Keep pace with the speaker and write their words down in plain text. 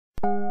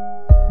7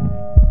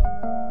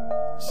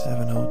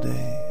 whole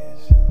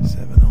days,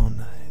 7 whole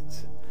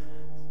nights.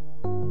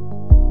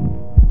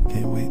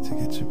 Can't wait to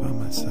get you by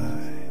my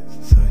side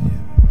so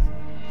you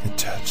can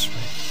touch me.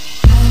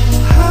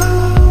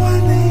 How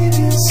I need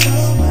you so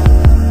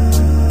much.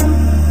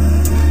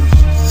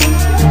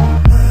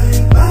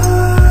 My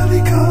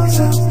body calls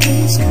out,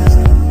 please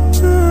come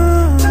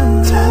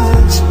and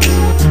touch me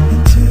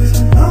into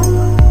the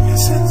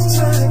longest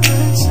inside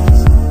my soul.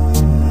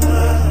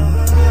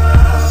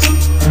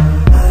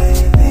 I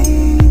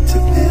need to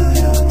feel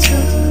your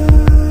touch,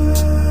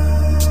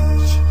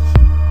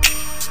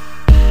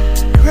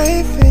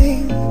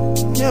 craving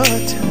your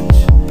touch,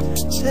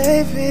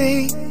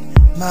 saving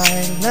my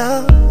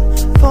love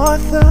for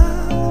the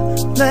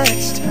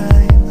next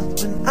time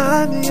when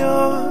I'm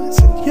yours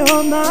and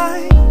you're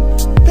mine.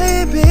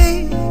 Baby,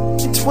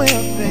 it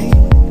will be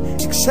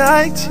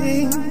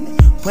exciting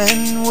when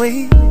we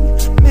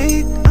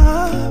meet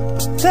up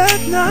that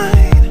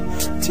night.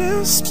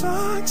 Two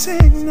sparks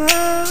ignite.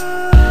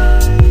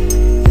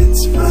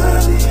 It's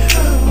funny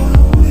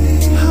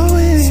how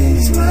it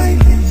seems like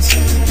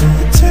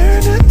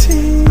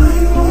eternity. I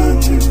want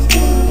to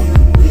feel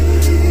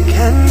you.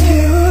 Can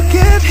you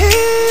get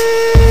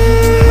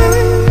here?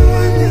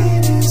 I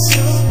need you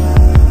so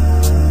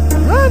much.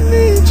 I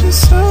need you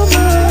so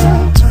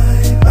much.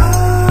 My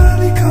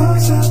body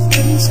calls out,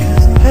 please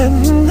come,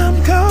 and I'm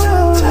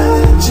going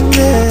touching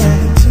it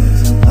to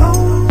the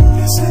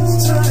longest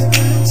inside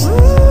my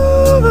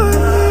soul. I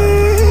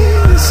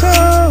need you so.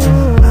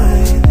 I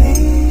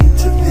need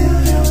to feel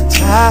your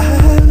touch. I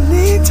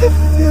need to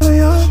feel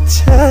your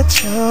touch.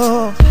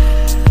 Oh,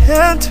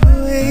 can't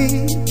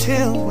wait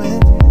till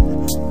when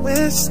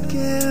we're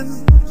skin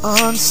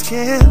on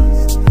skin,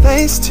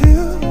 face to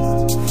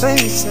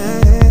face,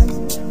 and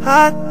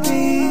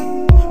heartbeat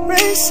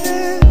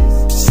racing.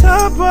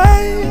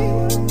 Subway,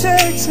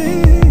 taxi,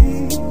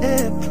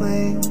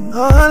 airplane,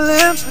 or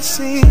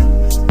limousine.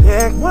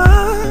 Pick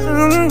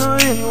one or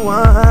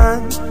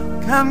anyone.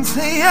 Come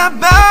see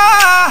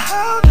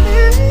about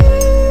me.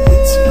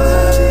 It's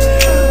funny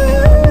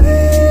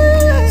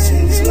how it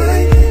seems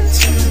like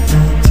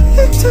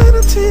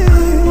eternity. I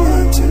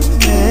want to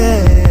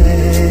play.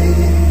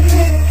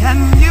 Can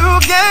you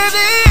get it?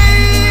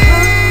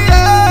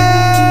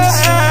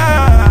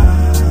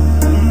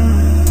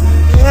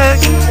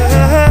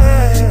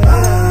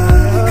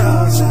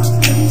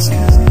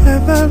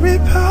 Every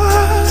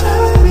part of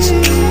me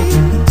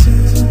into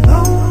the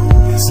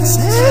longest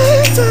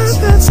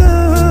that's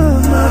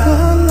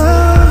another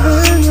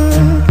loving.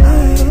 I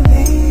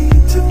need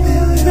to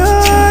feel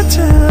your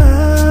touch,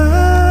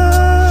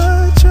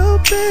 oh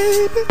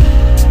baby.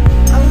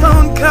 I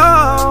won't go,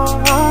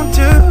 won't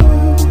do,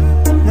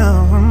 no.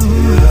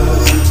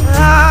 I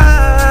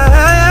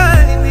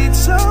need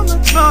so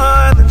much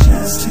more than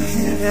just to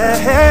hear.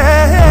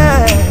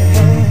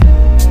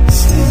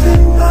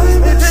 Sleeping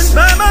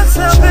by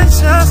myself, it's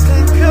just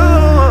ain't cool,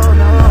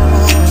 no.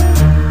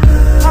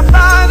 My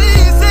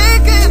body's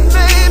aching,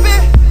 baby,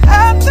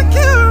 after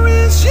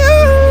curious you.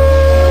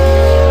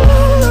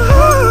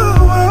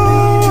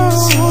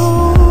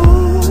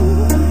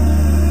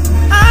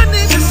 I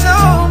need you so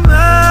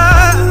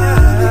much.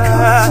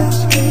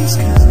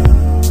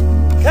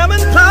 Come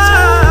and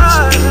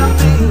find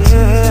me,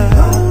 yeah.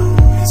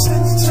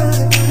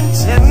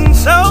 It's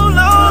so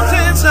long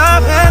since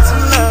I've had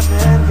some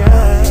loving, girl.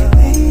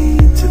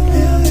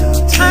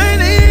 I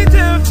need to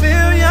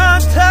feel your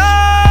touch,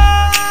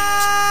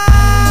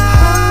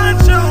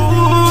 oh,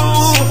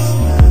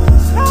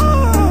 so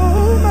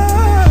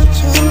much,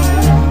 oh.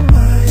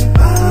 My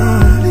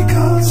body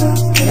calls out,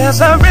 yes,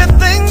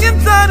 everything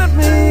inside of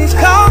me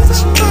calls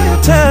for your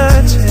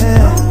touch,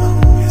 yeah.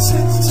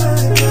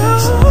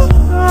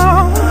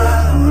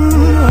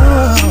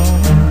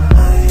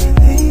 I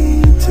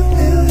need to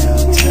feel your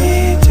touch.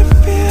 Need to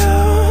feel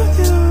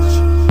you.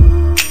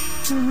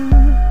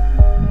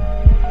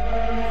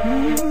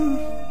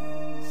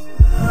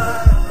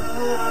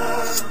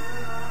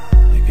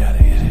 You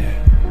gotta get here.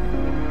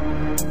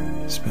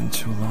 It's been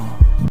too long.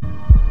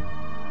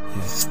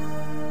 Yeah.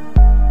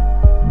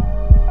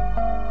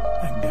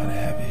 I gotta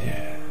have you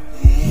here.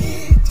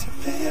 Need to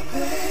feel,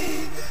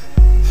 baby.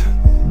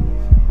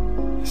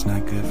 It's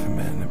not good for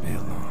men to be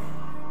alone.